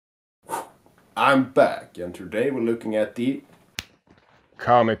I'm back, and today we're looking at the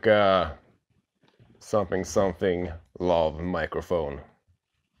Comica something Lav microphone.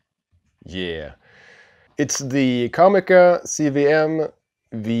 Yeah. It's the Comica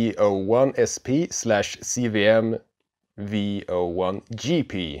CVM-V01SP /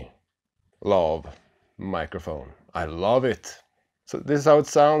 CVM-V01GP Lav microphone. I love it. So this is how it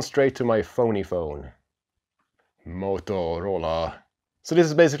sounds straight to my phony phone. Motorola. So this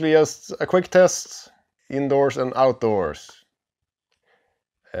is basically just a quick test, indoors and outdoors.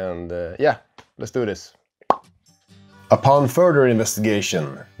 And yeah, let's do this. Upon further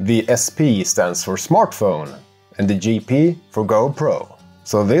investigation, the SP stands for smartphone and the GP for GoPro.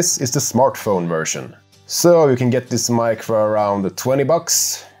 So this is the smartphone version. So you can get this mic for around 20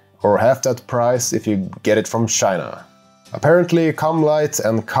 bucks or half that price if you get it from China. Apparently Comlight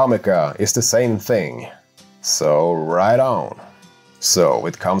and Comica is the same thing. So right on. So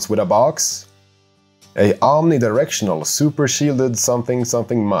it comes with a box, a omnidirectional super shielded something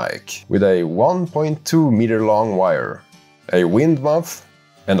mic with a 1.2 meter long wire, a wind muff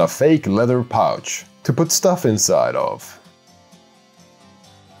and a fake leather pouch to put stuff inside of.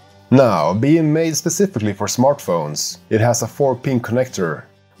 Now, being made specifically for smartphones, it has a 4-pin connector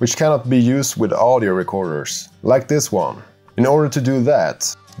which cannot be used with audio recorders, like this one. In order to do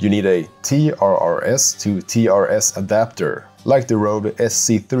that, you need a TRRS to TRS adapter, like the Rode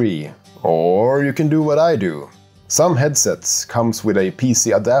SC3. Or you can do what I do. Some headsets comes with a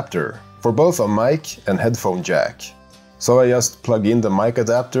PC adapter for both a mic and headphone jack. So I just plug in the mic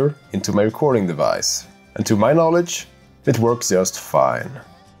adapter into my recording device. And to my knowledge, it works just fine.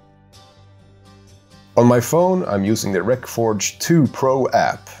 On my phone, I'm using the RecForge 2 Pro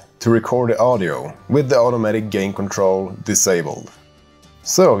app to record the audio with the automatic gain control disabled.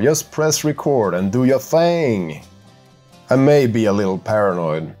 So just press record and do your thing! I may be a little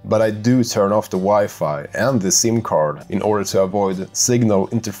paranoid, but I do turn off the Wi-Fi and the SIM card in order to avoid signal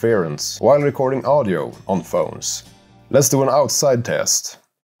interference while recording audio on phones. Let's do an outside test.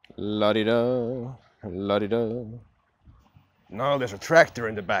 La-di-da, la-di-da. No, there's a tractor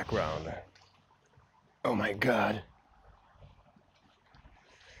in the background. Oh my god.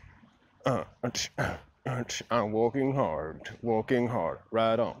 I'm working hard,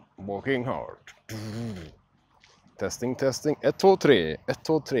 right on, working hard. Testing, 1, 2, 3, 1,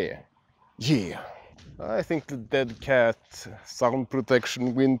 2, 3. Yeah. I think the dead cat sound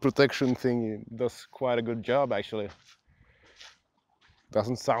protection, wind protection thing does quite a good job actually.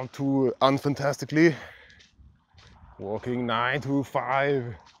 Doesn't sound too unfantastically. Walking 9 to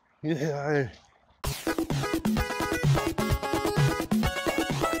 5. Yeah.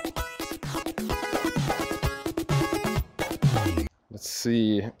 Let's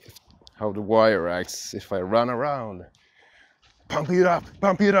see how the wire acts if I run around. Pump it up,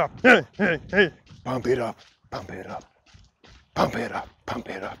 hey, hey, hey. Pump it up, pump it up, pump it up, pump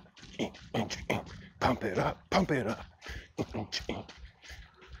it up, pump it up, pump it up.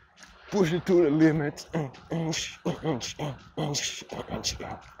 Push it to the limit.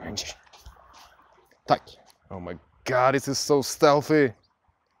 Tack. Oh my god, this is so stealthy.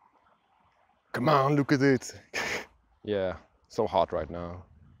 Come on, look at it. Yeah, so hot right now.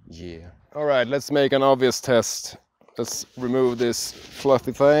 Yeah. Alright, let's make an obvious test. Let's remove this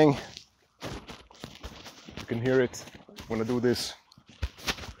fluffy thing. You can hear it when I do this.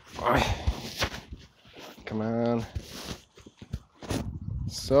 Come on.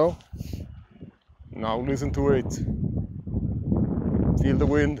 So, now listen to it. Feel the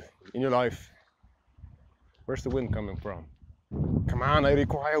wind in your life. Where's the wind coming from? Come on, I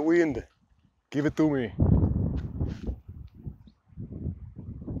require wind. Give it to me.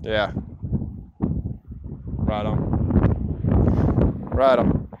 Yeah. Right on. Right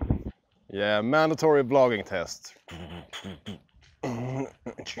on. Yeah, mandatory vlogging test.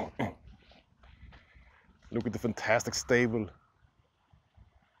 Look at the fantastic stable.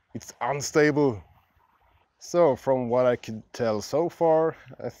 It's unstable. So, from what I could tell so far,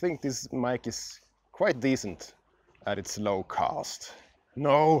 I think this mic is quite decent at its low cost.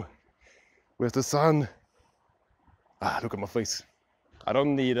 No! Where's the sun? Ah, look at my face. I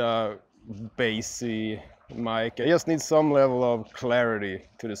don't need a bassy mic. I just need some level of clarity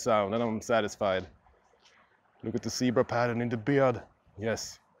to the sound and I'm satisfied. Look at the zebra pattern in the beard.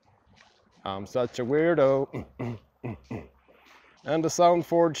 Yes. I'm such a weirdo. And the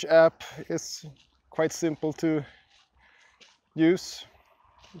SoundForge app is quite simple to use.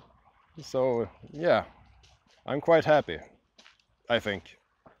 So yeah, I'm quite happy, I think.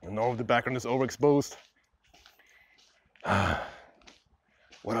 No, the background is overexposed.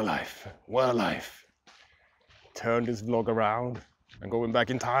 What a life, what a life. Turn this vlog around and going back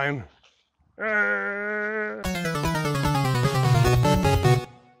in time.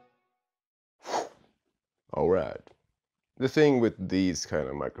 Alright. The thing with these kind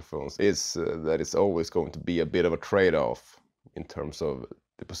of microphones is that it's always going to be a bit of a trade-off in terms of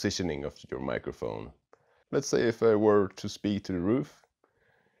the positioning of your microphone. Let's say if I were to speak to the roof.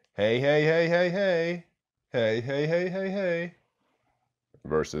 Hey, hey, hey, hey, hey. Hey, hey, hey, hey, hey.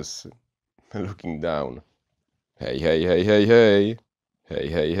 Versus looking down. Hey, hey, hey, hey, hey. Hey,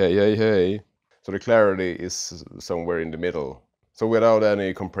 hey, hey, hey, hey. So the clarity is somewhere in the middle. So without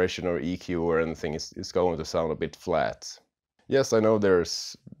any compression or EQ or anything, it's going to sound a bit flat. Yes, I know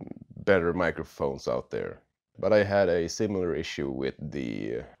there's better microphones out there, but I had a similar issue with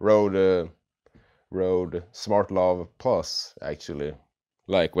the Rode SmartLav Plus, actually.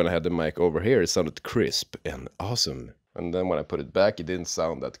 Like when I had the mic over here, it sounded crisp and awesome. And then when I put it back, it didn't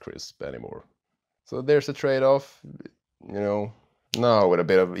sound that crisp anymore. So there's a trade-off, you know. Now with a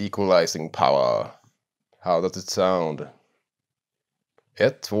bit of equalizing power. How does it sound?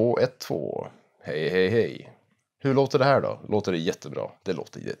 1, 2, 1, 2. Hej, hej, hej. Hur låter det här då? Låter det jättebra? Det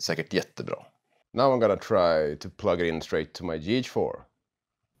låter säkert jättebra. Now I'm gonna try to plug it in straight to my GH4.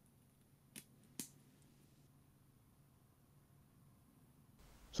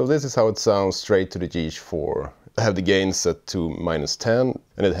 So this is how it sounds straight to the GH4. I have the gain set to -10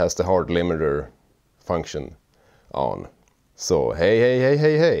 and it has the hard limiter function on. So hey, hey, hey,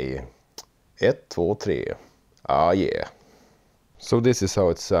 hey, hey. 1, 2, 3. Ah yeah. So this is how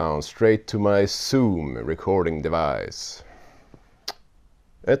it sounds straight to my Zoom recording device.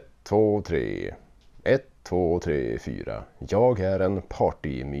 1, 2, 3. 1, 2, 3, 4. Jag är en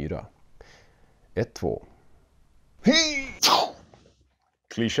partymyra. 1, 2.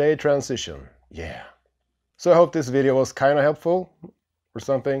 Cliché transition. Yeah. So I hope this video was kind of helpful or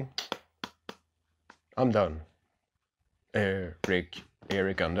something. I'm done. Eric,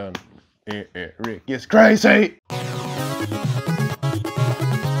 I'm done. Eric is crazy!